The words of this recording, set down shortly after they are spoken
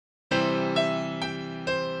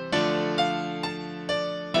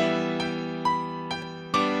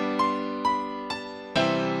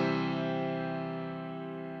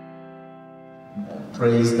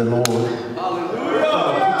Praise the Lord.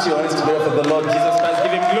 Hallelujah. Put your hands together for the Lord Jesus Christ.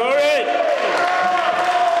 Give him glory.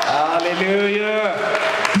 Hallelujah.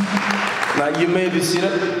 Now you may be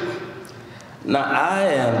seated. Now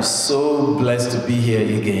I am so blessed to be here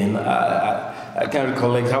again. I can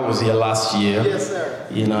recollect I was here last year. Yes, sir.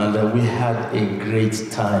 You know, and we had a great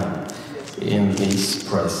time in His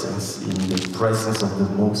presence, in the presence of the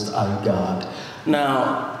Most High God.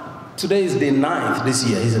 Now, today is day 9th this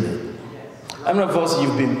year, isn't it? How many of us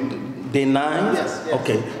you've been day 9? Yes, yes.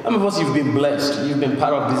 Okay. How many of us you've been blessed? You've been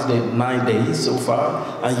part of this day 9 days so far,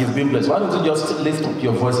 and you've been blessed. Why don't you just lift up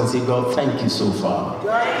your voice and say, God, thank you so far.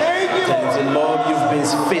 God, thank you. Tell him, say, Lord, you've been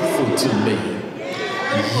faithful to me.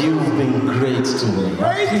 You've been great to me.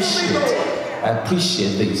 I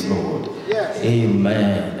appreciate this, Lord. Yes.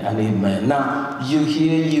 Amen and amen. Now,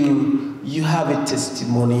 you have a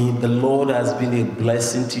testimony. The Lord has been a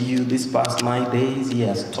blessing to you this past 9 days. He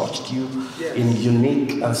has touched you in a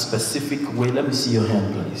unique and specific way. Let me see your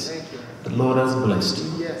hand, please. Thank you. The Lord has blessed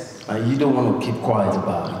you. Yes. And you don't want to keep quiet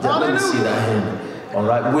about it. Let me see that hand. All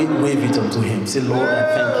right, wave it unto him. Say, Lord,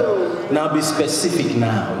 I thank you. Now be specific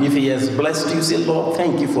now. If he has blessed you, say, Lord,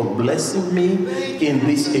 thank you for blessing me in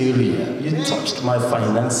this area. You touched my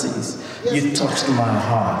finances. You touched my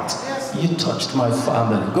heart. You touched my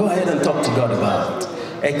family. Go ahead and talk to God about it.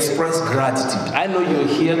 Express gratitude. I know you're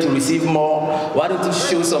here to receive more. Why don't you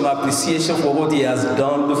show some appreciation for what he has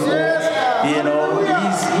done before? You know,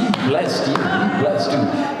 he blessed you. He blessed you.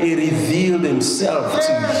 He revealed himself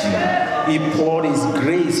to you. He poured his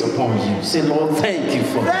grace upon you. Say, Lord, thank you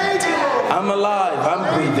for that. I'm alive. I'm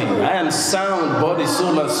breathing. I am sound, body,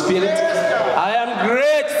 soul, and spirit. I am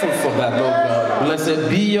grateful for that, Lord God. Blessed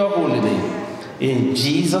be your holy name. In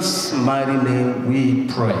Jesus' mighty name we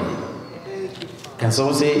pray. Can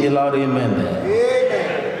someone say a loud amen there?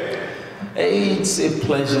 Amen. It's a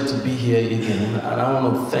pleasure to be here again. And I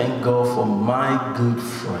want to thank God for my good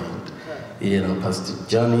friend. You know, Pastor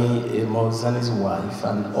Johnny Amos and his wife,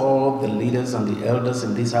 and all the leaders and the elders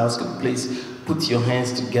in this house. Please put your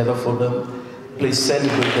hands together for them. Please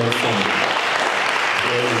celebrate them for me.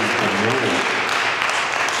 Praise the Lord.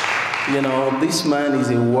 You know, this man is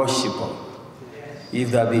a worshiper. If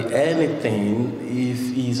there be anything, if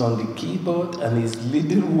he's on the keyboard and he's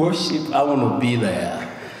leading worship, I want to be there.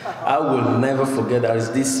 I will never forget there is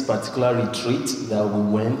this particular retreat that we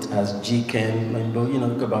went as GCAN,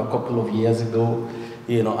 about a couple of years ago,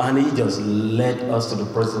 and he just led us to the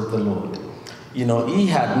presence of the Lord. He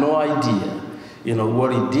had no idea,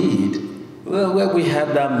 what he did. Well, when we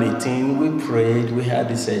had that meeting, we prayed, we had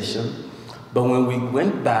the session, but when we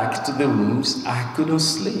went back to the rooms, I couldn't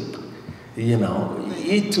sleep.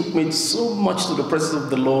 It took me so much to the presence of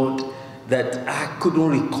the Lord that I couldn't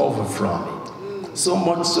recover from it. So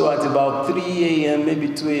much so at about 3 a.m., maybe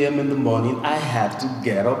 2 a.m. in the morning, I had to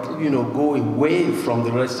get up, go away from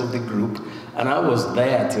the rest of the group, and I was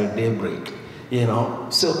there till daybreak,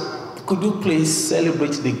 So could you please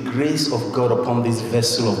celebrate the grace of God upon this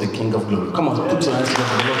vessel of the King of Glory? Come on, put your hands together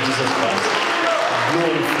for the Lord Jesus Christ.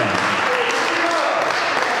 Glorify Him.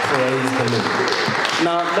 Praise the Lord.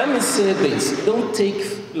 Now, let me say this. Don't take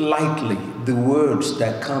lightly the words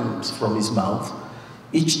that comes from his mouth.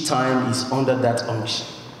 Each time he's under that unction.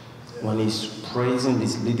 When he's praising,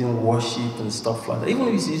 he's leading worship and stuff like that. Even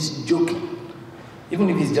if he's joking, even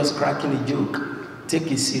if he's just cracking a joke,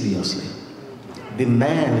 take it seriously. The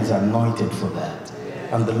man is anointed for that.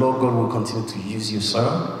 And the Lord God will continue to use you,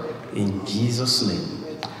 sir, in Jesus' name.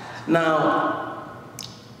 Now,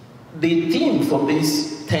 the theme for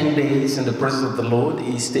these 10 days in the presence of the Lord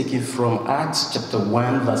is taken from Acts chapter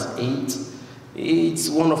 1, verse 8. It's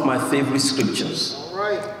one of my favorite scriptures. All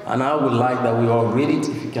right. And I would like that we all read it.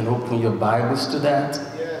 If you can open your Bibles to that.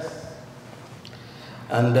 Yes.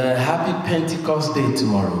 And happy Pentecost Day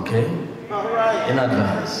tomorrow, okay? All right. In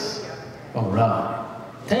advance. All right.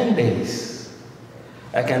 10 days.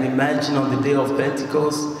 I can imagine on the day of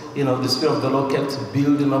Pentecost, the Spirit of the Lord kept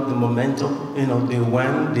building up the momentum. Day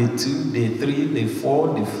 1, day 2, day 3, day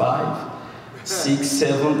 4, day 5, 6,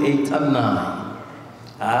 7, 8, and 9.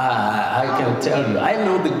 I can tell you, I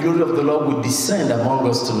know the glory of the Lord will descend among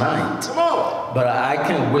us tonight. Come on. But I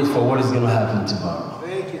can't wait for what is going to happen tomorrow.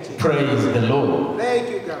 Thank you, Jesus. Praise the Lord. Thank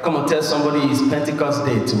you, God. Come on, tell somebody it's Pentecost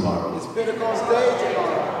Day tomorrow. It's Pentecost Day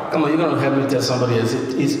tomorrow. Come on, you're going to help me tell somebody else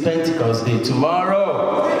it's Pentecost Day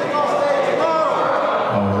tomorrow. Pentecost Day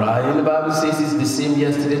tomorrow. All right, and the Bible says it's the same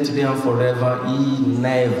yesterday, today, and forever. He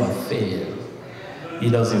never fails.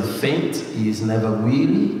 He doesn't faint. He is never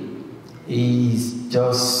weary. He is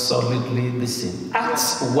just solidly the same.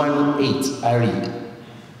 Acts 1:8, I read.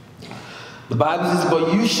 The Bible says,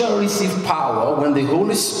 but you shall receive power when the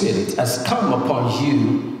Holy Spirit has come upon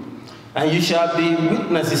you, and you shall be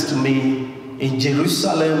witnesses to me in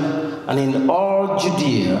Jerusalem and in all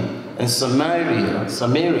Judea and Samaria,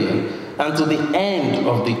 and to the end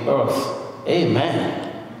of the earth. Amen.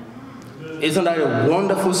 Isn't that a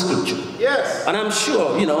wonderful scripture? Yes. And I'm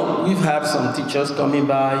sure, we've had some teachers coming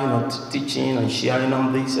by, teaching and sharing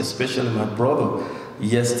on this, especially my brother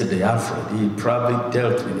yesterday, Alfred. He probably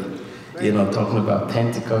dealt with it, talking about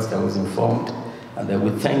Pentecost. I was informed, and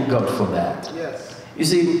we thank God for that. Yes. You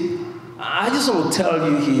see, I just want to tell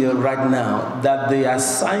you here right now that the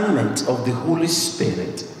assignment of the Holy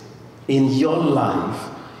Spirit in your life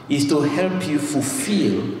is to help you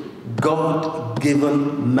fulfill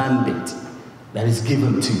God-given mandate that is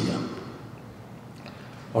given to you.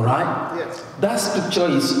 All right? Yes. That scripture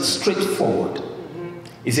is straightforward.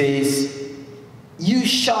 It says, you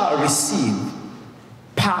shall receive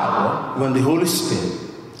power when the Holy Spirit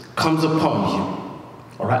comes upon you.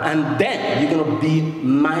 All right? And then you're going to be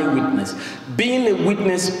my witness. Being a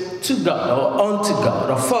witness to God or unto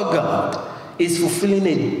God or for God is fulfilling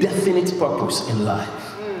a definite purpose in life.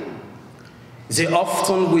 You see,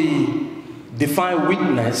 often we define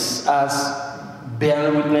witness as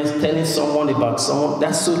bearing witness, telling someone about someone.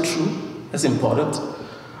 That's so true. That's important.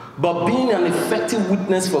 But being an effective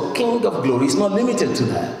witness for King of Glory is not limited to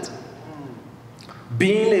that.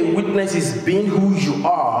 Being a witness is being who you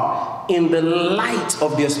are in the light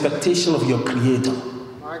of the expectation of your Creator.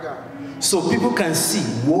 My God. So people can see,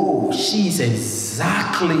 whoa, she's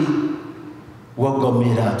exactly what God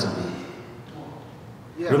made her to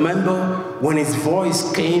be. Yeah. Remember when his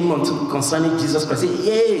voice came unto concerning Jesus Christ, say,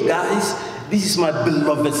 hey guys, this is my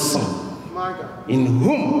beloved Son, my God, in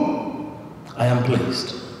whom I am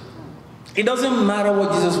pleased. It doesn't matter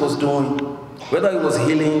what Jesus was doing, whether he was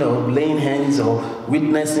healing or laying hands or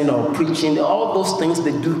witnessing or preaching, all those things,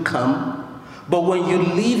 they do come. But when you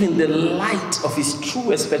live in the light of his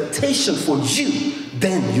true expectation for you,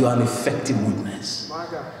 then you are an effective witness. My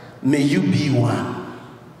God. May you be one.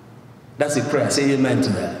 That's a prayer. Say amen to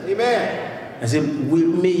that. Amen. I say,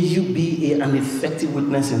 may you be an effective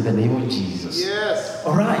witness in the name of Jesus. Yes.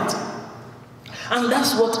 All right. And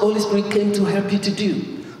that's what Holy Spirit came to help you to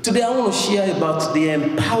do. Today I want to share about the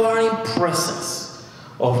empowering presence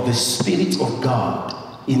of the Spirit of God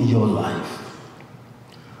in your life.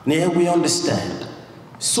 Now we understand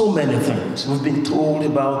so many things. We've been told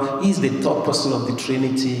about he's the third person of the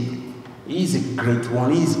Trinity. He's a great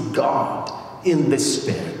one. He's God in the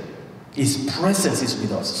Spirit. His presence is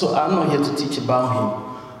with us. So I'm not here to teach about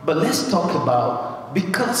him. But let's talk about,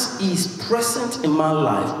 because he's present in my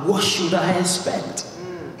life, what should I expect?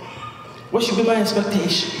 What should be my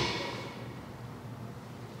expectation?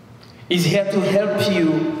 He's here to help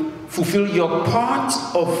you fulfill your part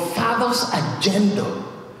of Father's agenda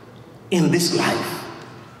in this life,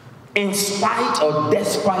 in spite or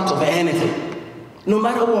despite of anything, no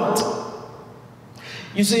matter what.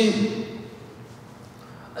 You see,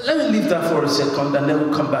 let me leave that for a second and then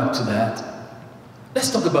we'll come back to that.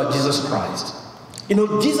 Let's talk about Jesus Christ. You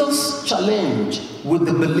know, Jesus' challenge with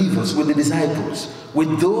the believers, with the disciples,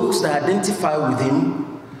 with those that identify with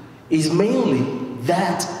him, is mainly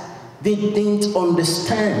that they didn't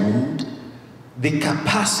understand the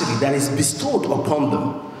capacity that is bestowed upon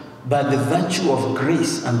them by the virtue of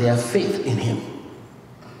grace and their faith in him.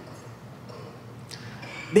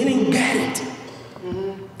 They didn't get it.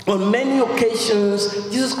 On many occasions,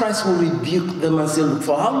 Jesus Christ will rebuke them and say, look,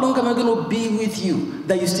 for how long am I going to be with you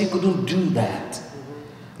that you still couldn't do that?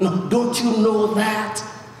 No, don't you know that?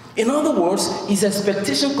 In other words, his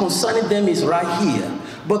expectation concerning them is right here.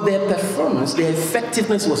 But their performance, their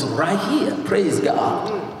effectiveness was right here. Praise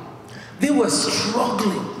God. They were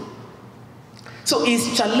struggling. So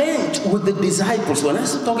his challenge with the disciples, when I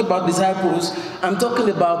talk about disciples, I'm talking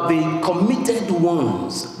about the committed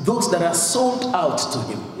ones, those that are sold out to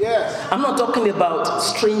him. Yes. I'm not talking about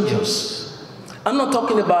strangers. I'm not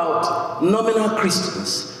talking about nominal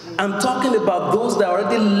Christians. I'm talking about those that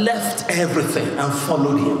already left everything and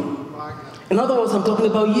followed him. In other words, I'm talking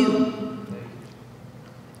about you.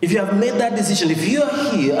 If you have made that decision, if you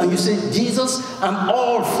are here and you say, Jesus, I'm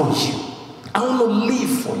all for you. I want to live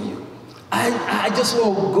for you. I just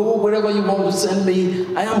want to go wherever you want to send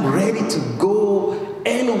me. I am ready to go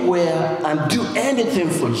anywhere and do anything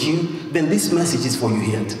for you. Then this message is for you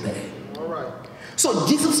here today. All right. So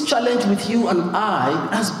Jesus' challenge with you and I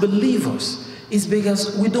as believers is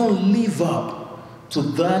because we don't live up to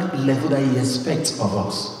that level that he expects of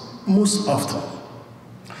us most often.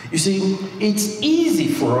 You see, it's easy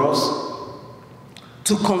for us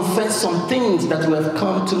to confess some things that we have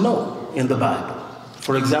come to know in the Bible.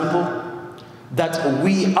 For example, that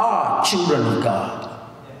we are children of God.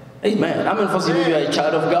 Amen. I mean, first of all, you are a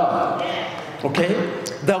child of God. Okay?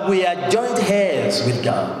 That we are joint heirs with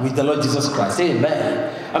God, with the Lord Jesus Christ.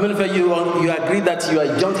 Amen. I mean, if you agree that you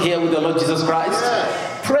are joint heir with the Lord Jesus Christ,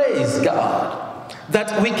 praise God.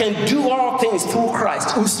 That we can do all things through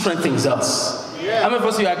Christ who strengthens us. I mean,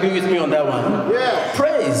 first you agree with me on that one.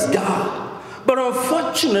 Praise God. But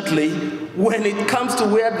unfortunately, when it comes to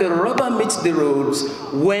where the rubber meets the roads,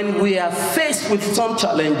 when we are faced with some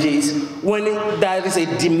challenges, when there is a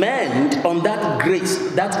demand on that grace,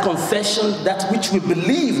 that confession, that which we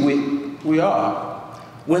believe we are,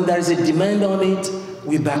 when there is a demand on it,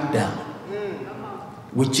 we back down.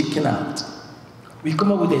 We chicken out. We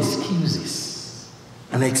come up with excuses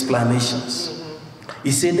and explanations.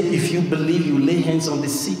 He said, if you believe, you lay hands on the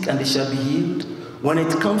sick and they shall be healed. When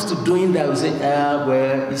it comes to doing that, we say,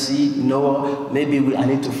 well, you see, no, maybe I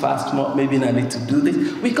need to fast more, maybe I need to do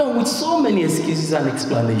this. We come with so many excuses and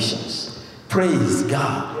explanations. Praise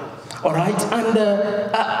God. All right? And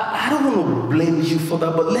I don't want to blame you for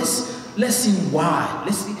that, but let's see why.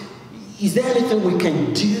 Let's see, is there anything we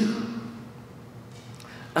can do?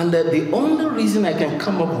 And the only reason I can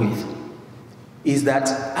come up with is that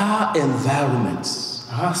our environments,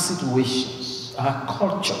 our situations, our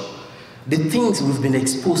culture, the things we've been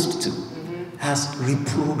exposed to has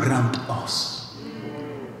reprogrammed us.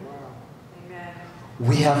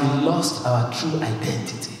 We have lost our true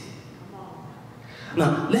identity.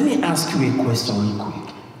 Now, let me ask you a question real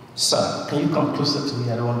quick. Sir, can you come closer to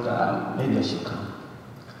me? I don't want to, maybe I should come.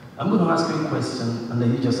 I'm going to ask you a question and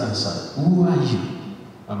then you just answer. Who are you?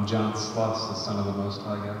 I'm John Sloss, the Son of the Most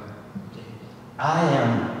High God. Okay. I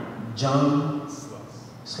am John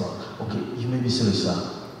Sloss. Okay, you may be serious,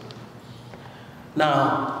 sir.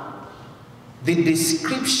 Now, the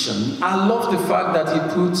description, I love the fact that he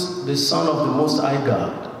puts the Son of the Most High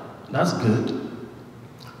God. That's good.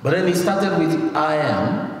 But then he started with I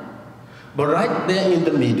am. But right there in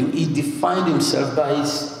the middle, he defined himself by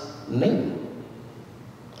his name.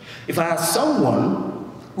 If I ask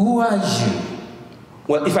someone, who are you?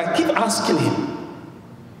 Well, if I keep asking him,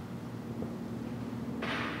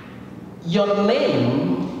 your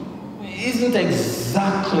name isn't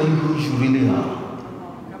exactly who you really are.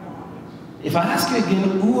 If I ask you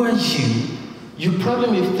again, who are you? You probably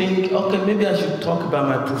may think, okay, maybe I should talk about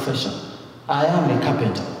my profession. I am a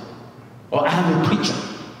carpenter, or I am a preacher.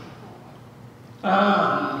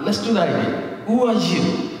 Let's do that again. Who are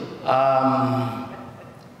you?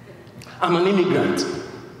 I'm an immigrant.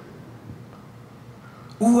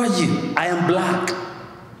 Who are you? I am black.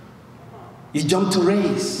 You jump to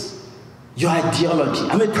race. Your ideology.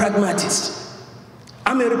 I'm a pragmatist.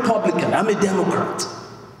 I'm a Republican. I'm a Democrat.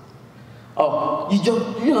 Oh, you just,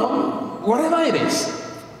 whatever it is.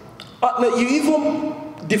 No, you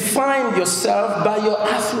even define yourself by your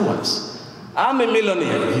affluence. I'm a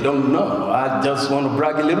millionaire, if you don't know. I just want to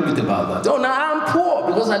brag a little bit about that. Oh, now I'm poor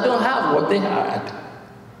because I don't have what they had.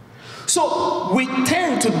 So we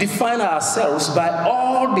tend to define ourselves by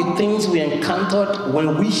all the things we encountered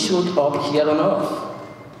when we showed up here on earth.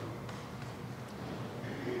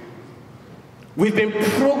 We've been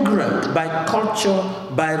programmed by culture,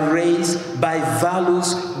 by race, by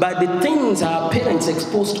values, by the things our parents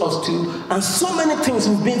exposed us to, and so many things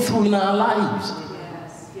we've been through in our lives.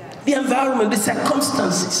 The environment, the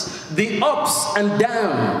circumstances, the ups and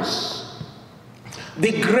downs,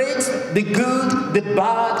 the great, the good, the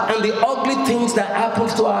bad, and the ugly things that happen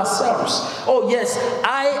to ourselves. Oh yes,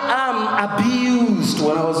 I am abused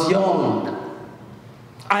when I was young.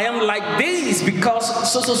 I am like this because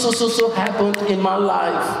so happened in my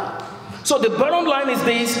life. So the bottom line is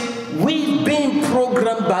this: we've been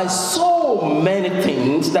programmed by so many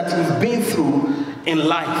things that we've been through in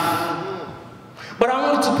life. But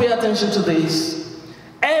I want you to pay attention to this.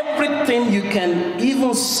 Everything you can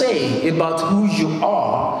even say about who you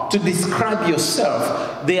are to describe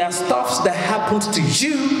yourself, they are stuffs that happened to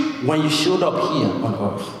you when you showed up here on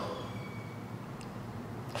earth.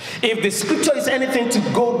 If the scripture is anything to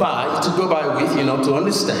go by with, to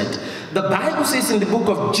understand, the Bible says in the book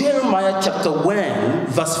of Jeremiah chapter 1,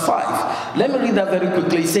 verse 5. Let me read that very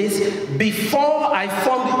quickly. It says, before I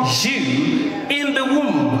formed you in the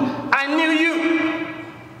womb, I knew you.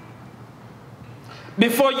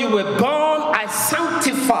 Before you were born, I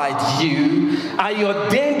sanctified you. I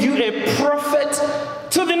ordained you a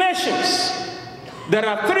prophet to the nations. There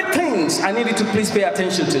are three things I need you to please pay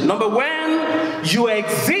attention to. Number one, you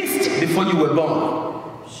exist before you were born.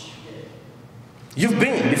 You've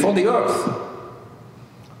been before the earth,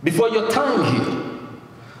 before your time here.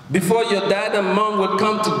 Before your dad and mom would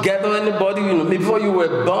come together, anybody, before you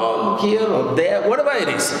were born here or there, whatever it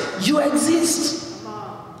is, you exist.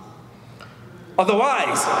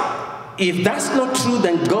 Otherwise, if that's not true,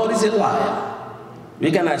 then God is a liar.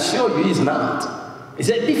 We can assure you he's not. He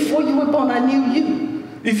said, before you were born, I knew you.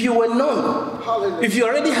 If you were known, if you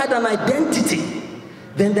already had an identity,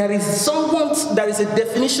 then there is a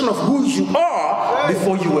definition of who you are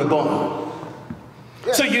before you were born.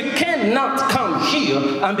 So you cannot come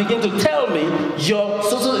here and begin to tell me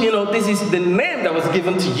this is the name that was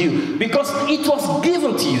given to you, because it was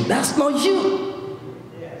given to you. That's not you.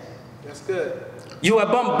 Yes. That's good. You were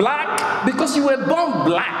born black because you were born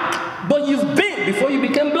black, but you've been before you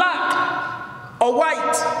became black or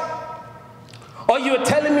white. Or you were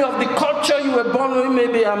telling me of the culture you were born with,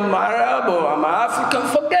 maybe I'm Arab or I'm African.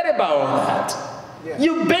 Forget about all that. Yeah.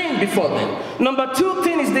 You've been before then. Number two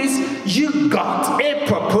thing is this: you got a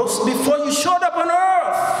purpose before you showed up on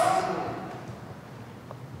earth.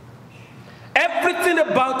 Everything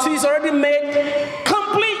about you is already made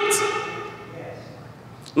complete.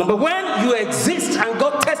 Number one, you exist, and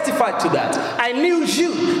God testified to that. I knew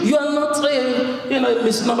you. You are not a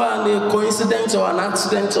misnomer and a coincidence or an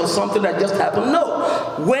accident or something that just happened. No.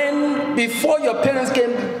 Before your parents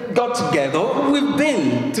got together, we've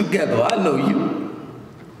been together. I know you.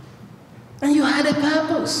 And you had a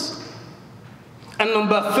purpose. And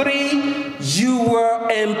number three, you were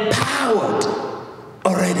empowered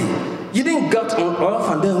already. You didn't get on earth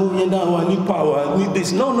and then, I need power, I need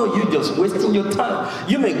this. No, you're just wasting your time.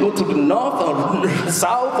 You may go to the north or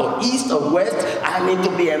south or east or west. I need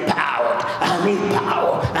to be empowered. I need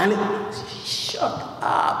power. Shut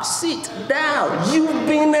up, sit down. You've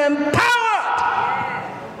been empowered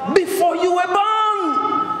before you were born.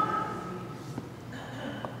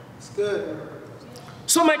 It's good.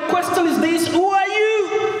 So my question is this: who are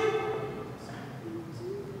you?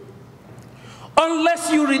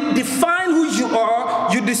 Unless you redefine who you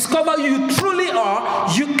are, you discover who you truly are,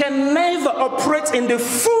 you can never operate in the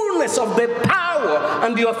fullness of the power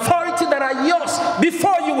and the authority that are yours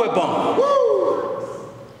before you were born. Woo!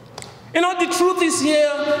 The truth is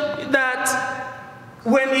here that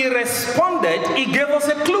when he responded, he gave us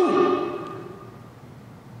a clue.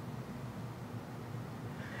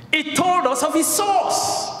 He told us of his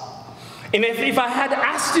source. And if I had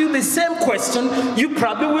asked you the same question, you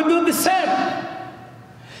probably would do the same.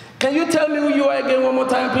 Can you tell me who you are again one more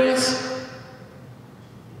time, please?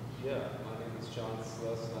 Yeah, my name is John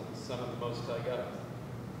Celeste, and I'm the son of the Most High God.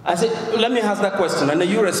 I said, let me ask that question, and then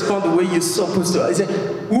you respond the way you're supposed to. I said,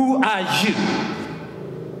 who are you?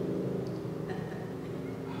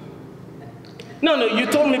 No, you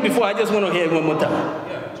told me before. I just want to hear it one more time.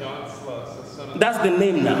 Yeah, John Celeste, the son of That's the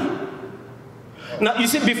name now. Now, you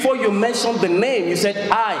see, before you mentioned the name, you said,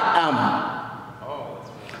 I am. Oh,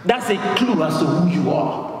 that's right. That's a clue as to who you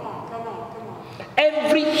are. Come on.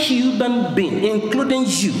 Every human being, including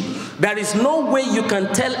you, there is no way you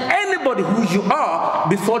can tell anybody who you are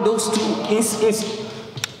before those two instances.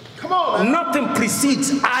 Come on, man. Nothing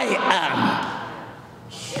precedes I am.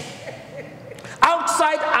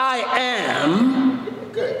 Outside I am,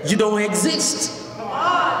 you don't exist.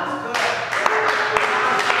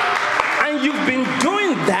 And you've been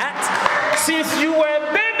doing that since you were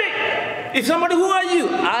a baby. If somebody, who are you?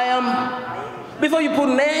 I am. Before you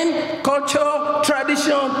put name, culture,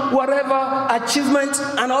 tradition, whatever, achievement,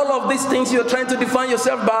 and all of these things you're trying to define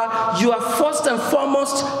yourself by, you are first and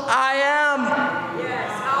foremost, I am. Yes,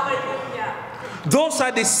 hallelujah. Those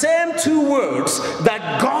are the same two words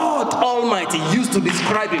that God Almighty used to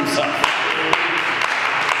describe himself.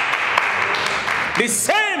 The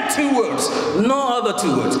same two words, no other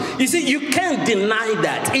two words. You see, you can't deny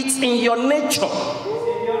that. It's in your nature.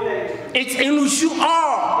 It's in who you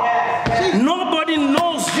are. Nobody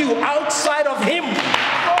knows you outside of him.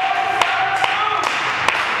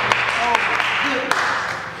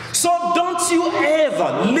 So don't you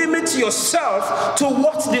ever limit yourself to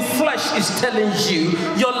what the flesh is telling you.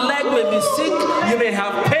 Your leg may be sick, you may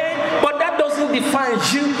have pain, but that doesn't define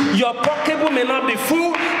you. Your pocketbook may not be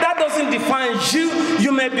full, that doesn't define you.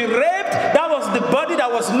 You may be raped, that was the body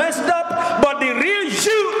that was messed up, but the real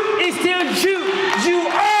you is still you. You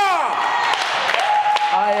are.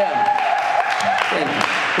 I am. Thank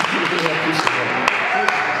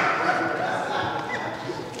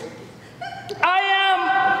you. I am.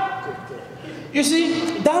 You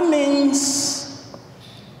see, that means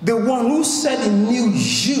the one who said he knew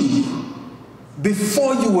you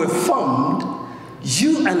before you were formed,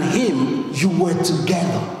 you and him, you were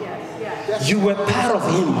together. You were part of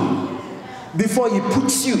him before he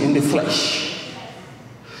puts you in the flesh.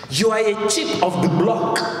 You are a chip of the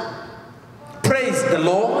block. Praise the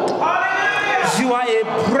Lord.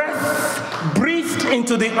 breath breathed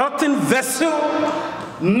into the earthen vessel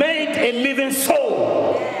made a living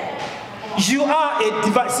soul. You are a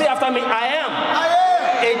divine, say after me, I am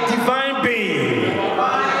a divine being.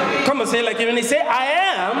 Come on, say it like when they say, I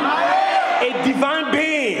am a divine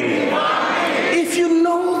being. If you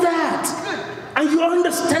know that and you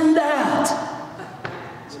understand that,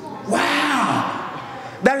 wow,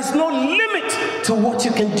 there is no limit to what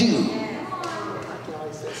you can do.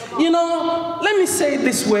 You know, let me say it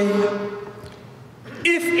this way.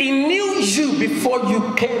 If he knew you before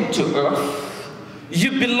you came to earth,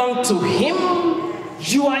 you belong to him,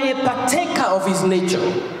 you are a partaker of his nature.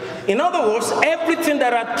 In other words, everything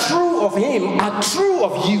that are true of him are true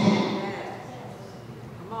of you.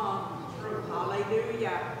 Come on, true.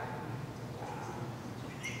 Hallelujah.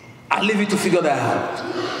 I'll leave you to figure that out.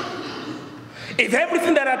 If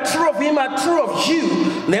everything that are true of him are true of you,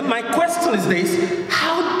 then my question is this: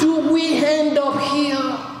 how do we end up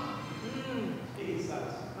here?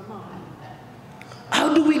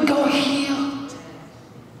 How do we go here?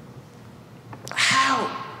 How?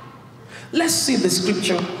 Let's see the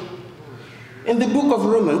scripture. In the book of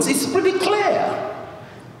Romans, it's pretty clear.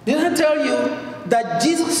 Did I tell you that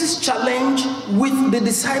Jesus' challenge with the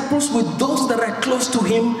disciples, with those that are close to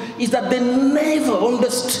him, is that they never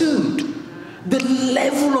understood the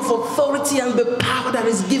level of authority and the power that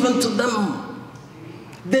is given to them.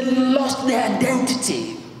 They lost their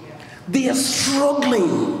identity. They are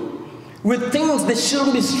struggling with things they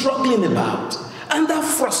shouldn't be struggling about. And that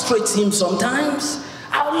frustrates him sometimes.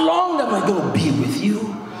 How long am I going to be with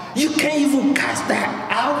you? You can't even cast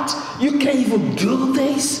that out. You can't even do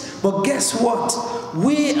this. But guess what?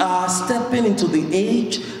 We are stepping into the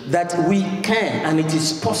age that we can, and it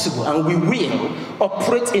is possible, and we will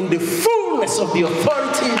operate in the fullness of the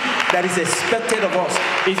authority that is expected of us.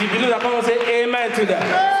 If you believe that, come and say amen to that.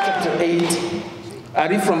 Chapter 8, I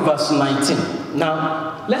read from verse 19.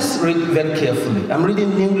 Now, let's read very carefully. I'm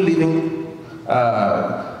reading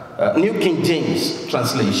New King James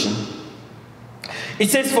translation. It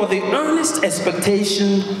says, for the earnest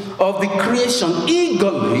expectation of the creation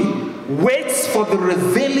eagerly waits for the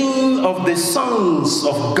revealing of the sons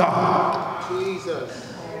of God.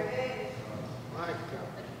 Jesus. My God.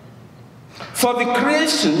 For the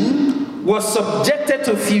creation was subjected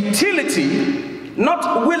to futility,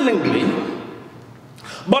 not willingly,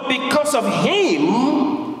 but because of him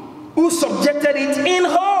who subjected it in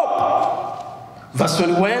hope. Verse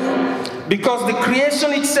 21, because the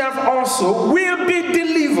creation itself also will be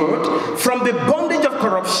delivered from the bondage of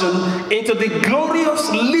corruption into the glorious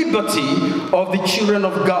liberty of the children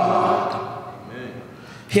of God. Amen.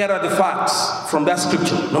 Here are the facts from that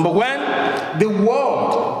scripture. Number one, the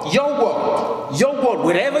world,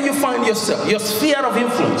 wherever you find yourself, your sphere of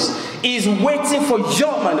influence, is waiting for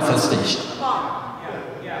your manifestation.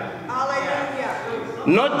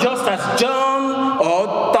 Not just as John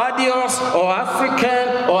or Thaddeus or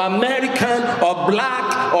African or American or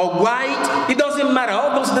black or white. It doesn't matter.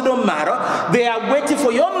 All those, they don't matter. They are waiting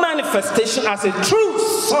for your manifestation as a true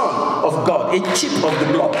son of God, a chip of the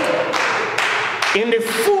block, in the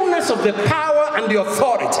fullness of the power and the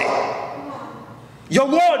authority. Your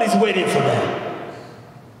world is waiting for them.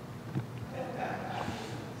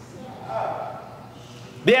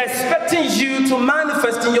 They are expecting you to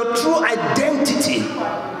manifest in your true identity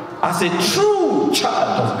as a true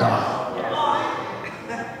child of God.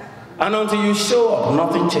 And until you show up,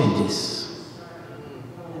 nothing changes.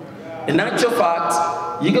 In actual fact,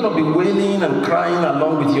 you're going to be wailing and crying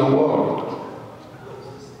along with your world.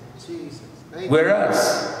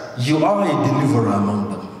 Whereas you are a deliverer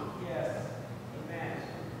among them.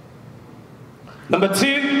 Number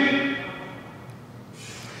two,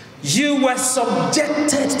 you were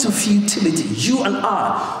subjected to futility. You and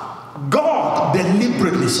I. God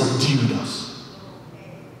deliberately subdued us.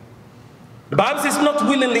 The Bible says not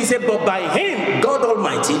willingly, but by him, God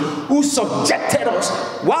Almighty, who subjected us.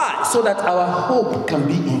 Why? So that our hope can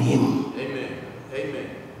be in him. Amen. Amen.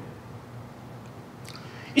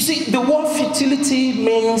 You see, the word futility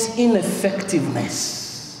means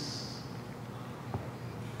ineffectiveness.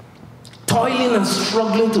 Toiling and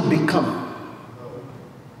struggling to become.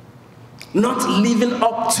 Not living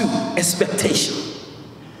up to expectation.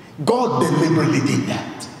 God deliberately did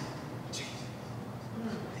that.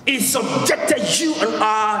 He subjected you and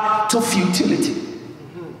I to futility,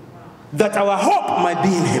 that our hope might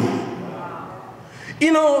be in him.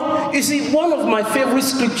 You see, one of my favorite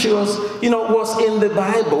scriptures, was in the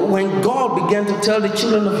Bible when God began to tell the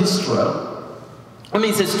children of Israel. I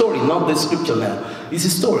mean, it's a story, not the scripture now. It's a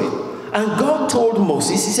story. And God told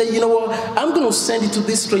Moses, he said, you know what, I'm going to send you to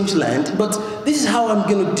this strange land, but this is how I'm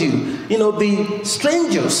going to do. You know, the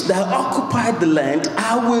strangers that occupied the land,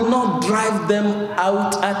 I will not drive them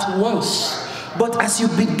out at once. But as you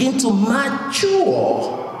begin to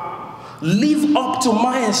mature, live up to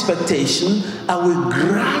my expectation, I will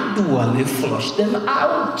gradually flush them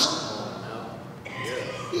out.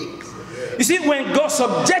 You see, when God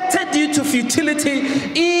subjected you to futility,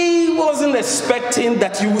 he wasn't expecting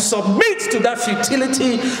that you would submit to that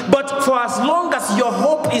futility, but for as long as your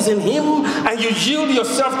hope is in him and you yield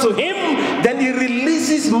yourself to him, then he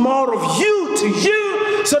releases more of you to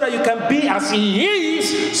you so that you can be as he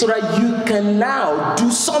is, so that you can now do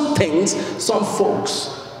some things some folks,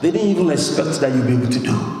 they didn't even expect that you'll be able to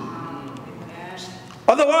do.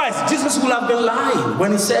 Otherwise, Jesus would have been lying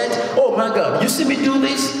when he said, oh my God, you see me do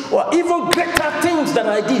this? Or even greater things that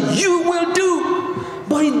I did, you will do.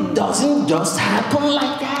 But it doesn't just happen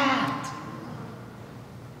like that.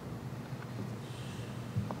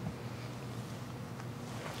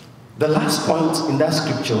 The last point in that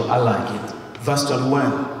scripture, I like it. Verse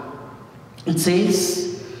 21. It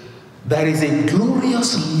says, there is a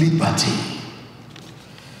glorious liberty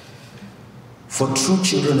for true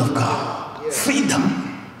children of God.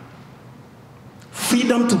 Freedom.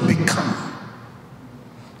 Freedom to become.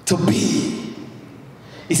 To be.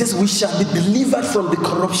 It says we shall be delivered from the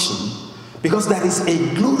corruption, because there is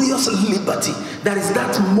a glorious liberty. There is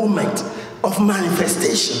that moment of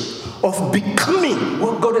manifestation, of becoming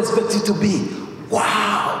what God expects you to be.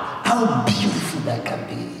 Wow, how beautiful that can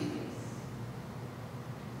be.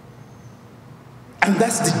 And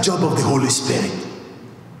that's the job of the Holy Spirit.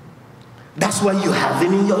 That's why you have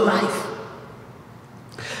him in your life.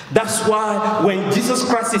 That's why when Jesus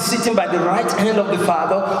Christ is sitting by the right hand of the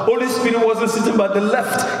Father, Holy Spirit wasn't sitting by the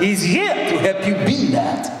left. He's here to help you be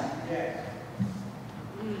that.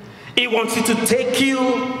 He wants you to take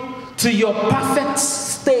you to your perfect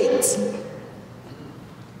state.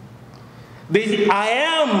 The I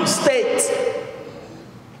am state.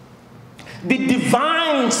 The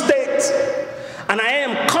divine state. And I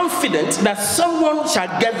am confident that someone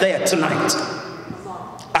shall get there tonight.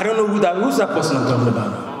 I don't know who's that person I'm talking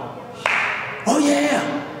about now. Oh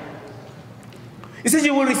yeah. He says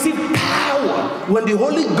you will receive power when the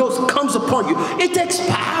Holy Ghost comes upon you. It takes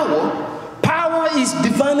power. Power is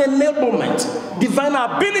divine enablement, divine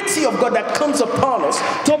ability of God that comes upon us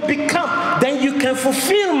to become. Then you can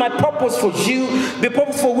fulfill my purpose for you, the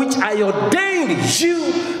purpose for which I ordained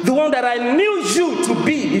you, the one that I knew you to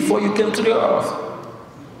be before you came to the earth.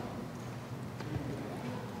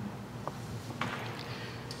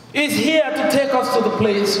 Is here to take us to the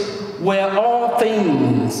place where all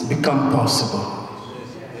things become possible.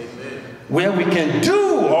 Where we can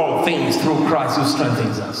do all things through Christ who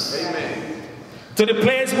strengthens us. Amen. To the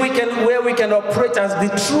place where we can operate as the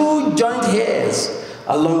true joint heirs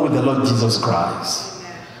along with the Lord Jesus Christ.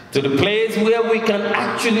 Amen. To the place where we can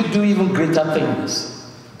actually do even greater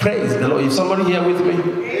things. Praise the Lord. Is somebody here with me?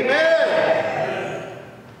 Amen.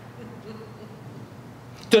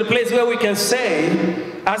 To the place where we can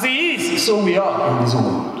say, as he is, so we are in this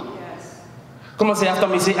world. Yes. Come on, say after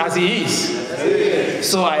me, say, as he is,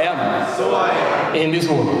 so I am, in this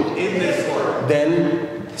world.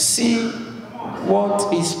 Then see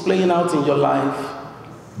what is playing out in your life,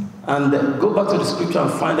 and go back to the scripture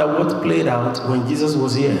and find out what played out when Jesus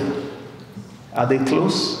was here. Are they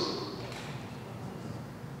close?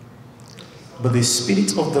 But the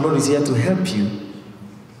Spirit of the Lord is here to help you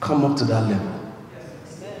come up to that level.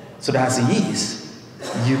 So that as he is,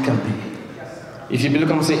 you can be. If you believe,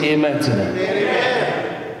 come and say amen to that.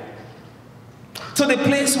 Amen. To the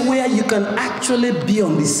place where you can actually be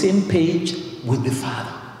on the same page with the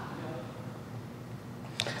Father.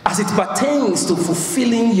 As it pertains to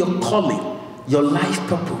fulfilling your calling, your life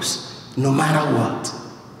purpose, no matter what.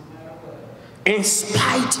 In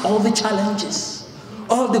spite of all the challenges,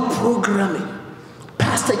 all the programming,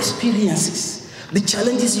 past experiences, the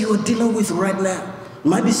challenges you are dealing with right now. You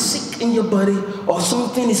might be sick in your body, or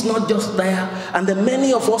something is not just there, and then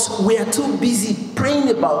many of us, we are too busy praying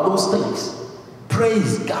about those things.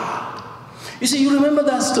 Praise God. You see, you remember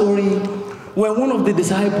that story when one of the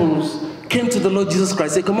disciples came to the Lord Jesus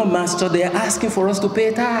Christ and said, come on, Master, they are asking for us to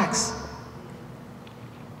pay tax.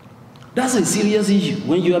 That's a serious issue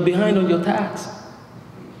when you are behind on your tax.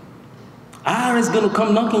 IRS is going to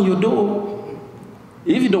come knocking your door.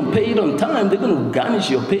 If you don't pay it on time, they're going to garnish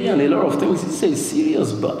your pay and a lot of things. It's a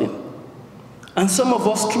serious burden. And some of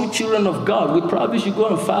us, true children of God, we probably should go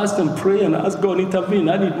and fast and pray and ask God to intervene.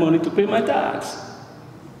 I need money to pay my tax.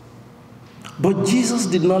 But Jesus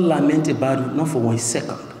did not lament about it, not for 1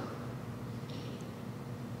 second.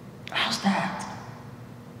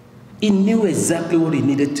 He knew exactly what he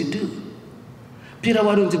needed to do. Peter,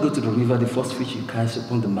 why don't you go to the river? The first fish you catch,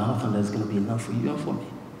 open the mouth, and there's going to be enough for you and for me.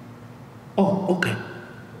 Oh, okay.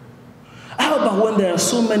 How about when there are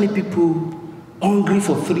so many people hungry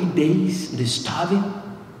for 3 days, they're starving,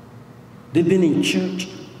 they've been in church,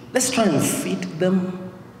 let's try and feed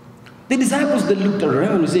them. The disciples, they looked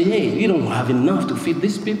around and said, hey, you don't have enough to feed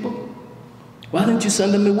these people. Why don't you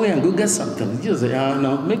send them away and go get something? Jesus said,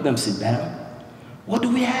 no, make them sit down. What do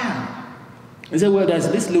we have? He said, well, there's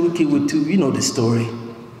this little kid with 2, you know the story.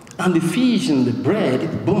 And the fish and the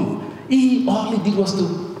bread, boom. All he did was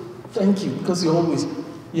to thank you, because he always,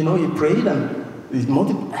 he prayed and he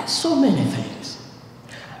multiplied so many things.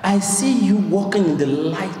 I see you walking in the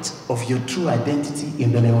light of your true identity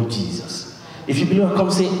in the name of Jesus. If you believe, come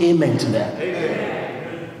say amen to that.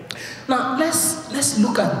 Amen. Now, let's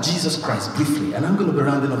look at Jesus Christ briefly, and I'm going to be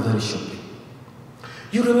rounding up very shortly.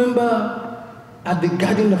 You remember at the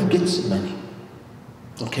Garden of Gethsemane,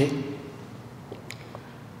 okay?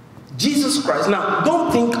 Jesus Christ, now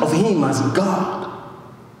don't think of him as God.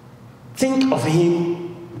 Think of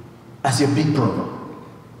him as your big brother.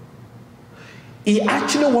 He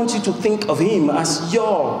actually wants you to think of him as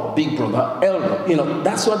your big brother, elder.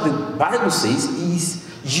 That's what the Bible says, is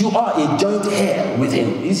you are a joint heir with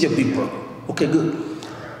him. He's your big brother. Okay, good.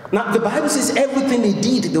 Now, the Bible says everything he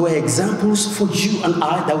did, there were examples for you and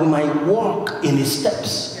I that we might walk in his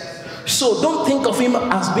steps. So don't think of him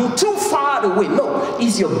as being too far away. No,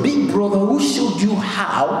 he's your big brother who showed you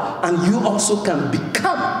how, and you also can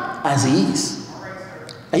become as he is.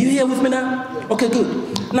 Are you here with me now? Okay,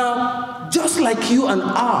 good. Now, just like you and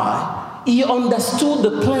I, he understood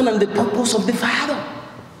the plan and the purpose of the Father.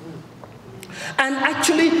 And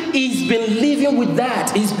actually, he's been living with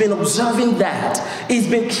that. He's been observing that. He's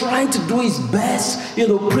been trying to do his best,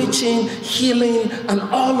 preaching, healing, and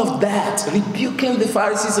all of that. Rebuking the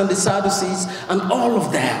Pharisees and the Sadducees, and all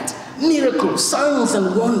of that. Miracles, signs,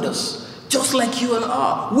 and wonders. Just like you and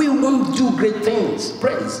I. We want to do great things.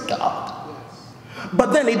 Praise God.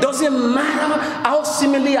 But then it doesn't matter how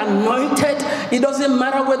seemingly anointed, it doesn't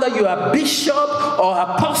matter whether you are bishop or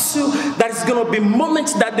apostle, there's going to be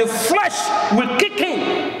moments that the flesh will kick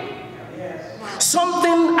in.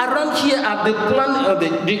 Something around here at the planet,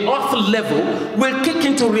 the earth level will kick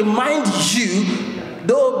in to remind you,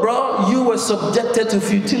 though, bro, you were subjected to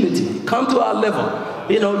futility. Come to our level.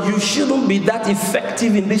 You shouldn't be that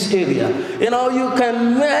effective in this area. You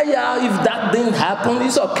can, if that didn't happen,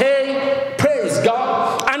 it's okay. Praise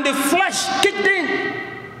God. And the flesh kicked in.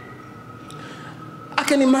 I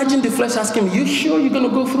can imagine the flesh asking, you sure you're going to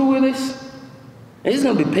go through with this? It's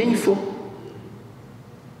going to be painful.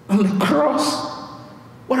 On the cross,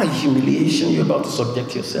 what a humiliation you're about to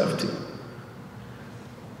subject yourself to.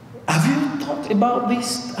 Have you thought about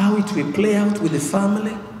this, how it will play out with the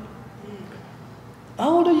family? How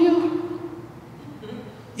old are you?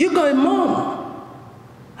 You got a mom.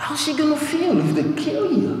 How's she going to feel if they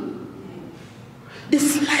kill you? The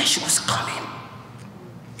flesh was coming.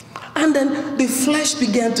 And then the flesh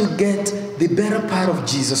began to get the better part of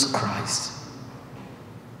Jesus Christ.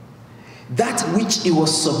 That which he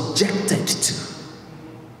was subjected to.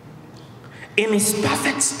 In his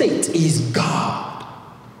perfect state, he is God.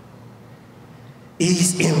 He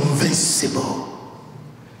is invincible.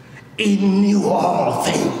 He knew all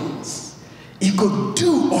things. He could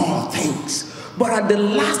do all things. But at the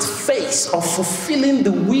last phase of fulfilling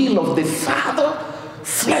the will of the Father,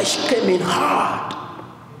 flesh came in hard.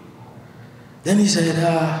 Then he said,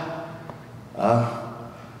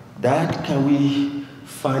 Dad, can we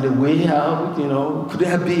find a way out? Could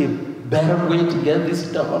there be a better way to get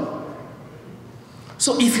this done?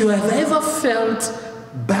 So if you have ever felt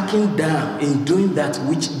backing down in doing that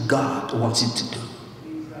which God wants you to do,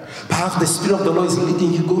 perhaps the Spirit of the Lord is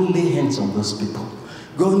leading you, go lay hands on those people.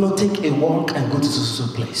 Go take a walk and go to some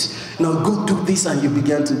place. Now go do this, and you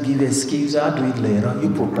begin to give excuse. I'll do it later. You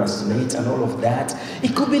procrastinate and all of that.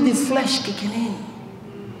 It could be the flesh kicking in.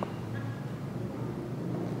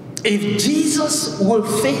 If Jesus will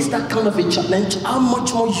face that kind of a challenge, how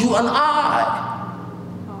much more you and I?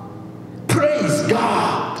 Praise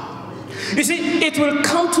God. You see, it will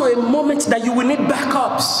come to a moment that you will need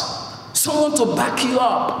backups. Someone to back you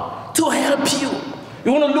up, to help you.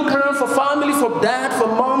 You want to look around for family, for dad, for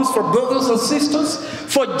moms, for brothers and sisters.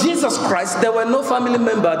 For Jesus Christ, there were no family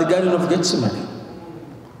member at the Garden of Gethsemane.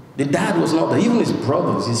 The dad was not there. Even his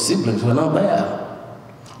brothers, his siblings were not there.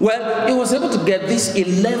 Well, he was able to get these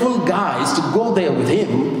 11 guys to go there with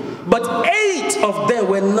him, but 8 of them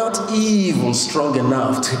were not even strong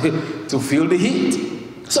enough to feel the heat.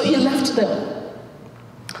 So he left them.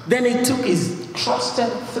 Then he took his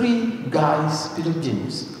trusted 3 guys, Peter,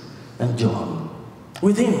 James, and John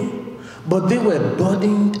with him. But they were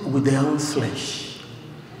burdened with their own flesh.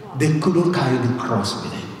 They couldn't carry the cross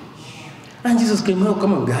with him. And Jesus came, oh,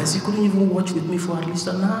 come on, guys, you couldn't even watch with me for at least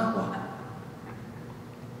an hour.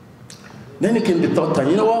 Then he came the third time,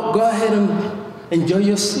 you know what, go ahead and enjoy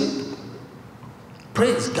your sleep.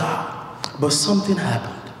 Praise God. But something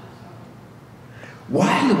happened.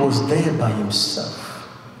 While he was there by himself,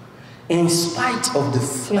 in spite of the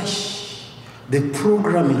flesh, the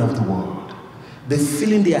programming of the world, the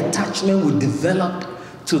feeling, the attachment we developed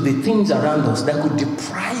to the things around us that could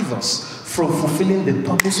deprive us from fulfilling the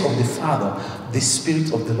purpose of the Father, the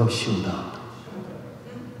Spirit of the Lord showed up.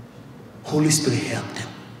 Holy Spirit helped him.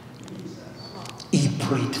 He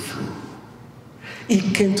prayed through.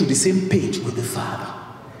 He came to the same page with the Father.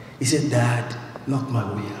 He said, Dad, not my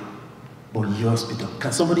will, but yours be done.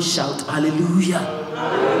 Can somebody shout hallelujah?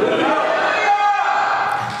 Hallelujah.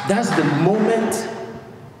 That's the moment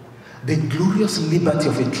the glorious liberty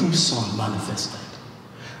of a true son manifested.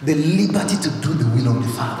 The liberty to do the will of the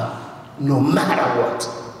Father, no matter what.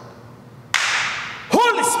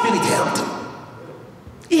 Holy Spirit helped him.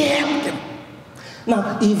 He helped him.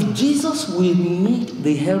 Now, if Jesus will need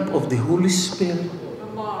the help of the Holy Spirit,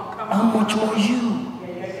 how much more you?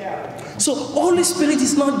 So Holy Spirit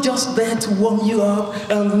is not just there to warm you up,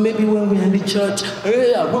 and maybe when we're in the church,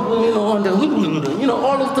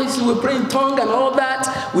 all of this, we pray in tongue and all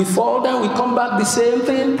that, we fall down, we come back the same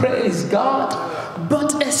thing, praise God.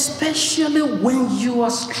 But especially when you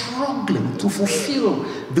are struggling to fulfill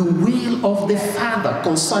the will of the Father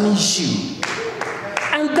concerning you.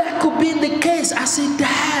 And that could be the case as a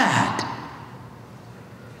dad.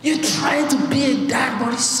 You're trying to be a dad,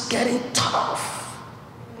 but it's getting tough.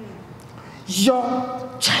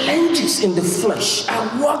 Your challenges in the flesh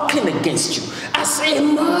are working against you. As a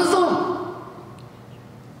mother,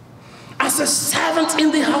 as a servant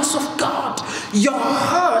in the house of God, your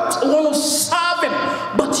heart wants to serve him,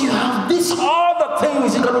 but you have these other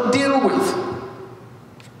things you got to deal with.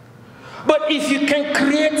 But if you can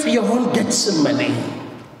create your own Gethsemane,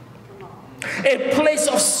 a place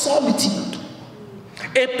of solitude,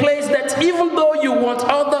 a place that even though you want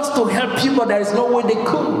others to help you, but there is no way they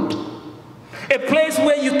could, a place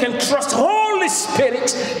where you can trust Holy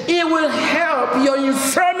Spirit, it will help your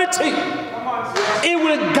infirmity. It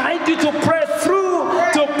will guide you to press through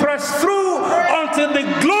until the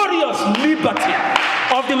glorious liberty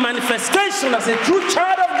of the manifestation as a true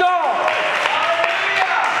child of God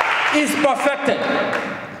is perfected.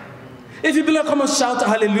 If you believe, come and shout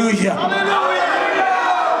hallelujah. Hallelujah.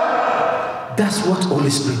 That's what Holy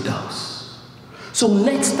Spirit does. So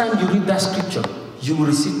next time you read that scripture, you will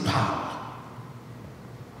receive power.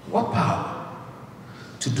 What power?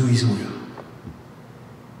 To do his will.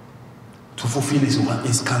 To fulfill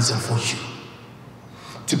his counsel for you.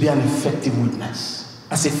 To be an effective witness.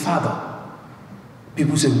 As a father,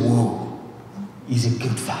 people say, whoa, he's a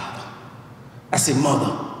good father. As a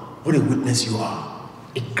mother, what a witness you are.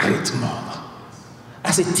 A great mother.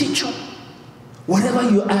 As a teacher, whatever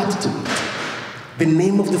you add to it, the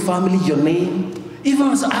name of the family, your name, even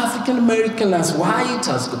as African American, as white,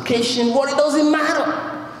 as Caucasian, it doesn't matter.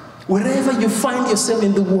 Wherever you find yourself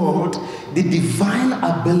in the world, the divine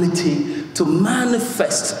ability to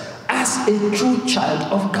manifest as a true child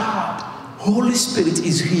of God, Holy Spirit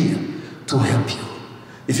is here to help you.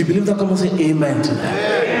 If you believe that, come and say amen to that.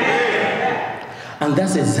 Amen. And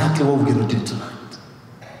that's exactly what we're going to do tonight.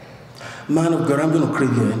 Man of God, I'm going to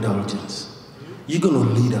crave your indulgence. You're going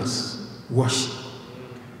to lead us. Worship.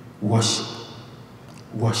 Worship.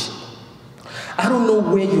 Worship. I don't know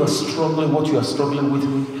where you are struggling, what you are struggling with,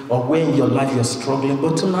 or where in your life you are struggling,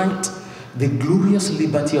 but tonight, the glorious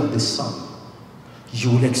liberty of the Son,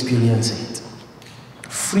 you will experience it.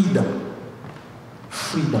 Freedom.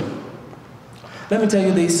 Freedom. Let me tell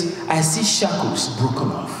you this, I see shackles broken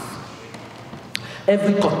off.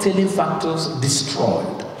 Every curtailing factors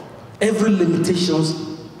destroyed. Every limitations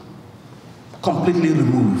completely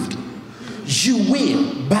removed. You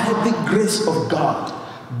will, by the grace of God,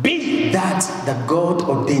 be that God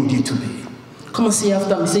ordained you to be. Come and say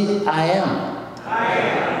after me, say, I am. I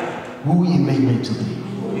am. Who he made me to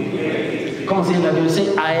be. Come and say that you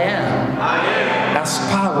say, I am. As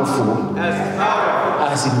powerful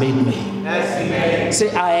as he made me. Say,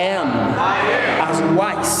 I am. As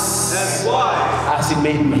wise as he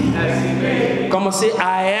made me. Come and say,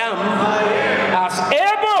 I am. As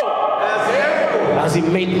able as he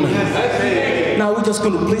made me. Now we're just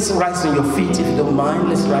going to please rise on your feet if you don't mind.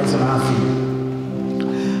 Let's rise on our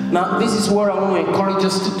feet. Now this is what I want to encourage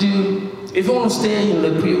us to do. If you want to stay in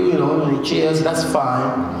the pew, in the chairs, that's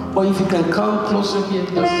fine. But if you can come closer here,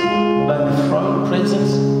 just by the front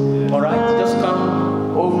presence, All right, just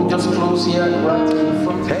come over, just close here, right in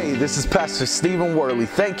front. Hey, this is Pastor Stephen Worley.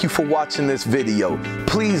 Thank you for watching this video.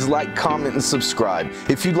 Please like, comment, and subscribe.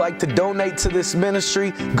 If you'd like to donate to this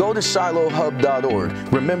ministry, go to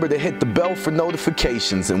shilohhub.org. Remember to hit the bell for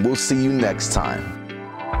notifications, and we'll see you next time.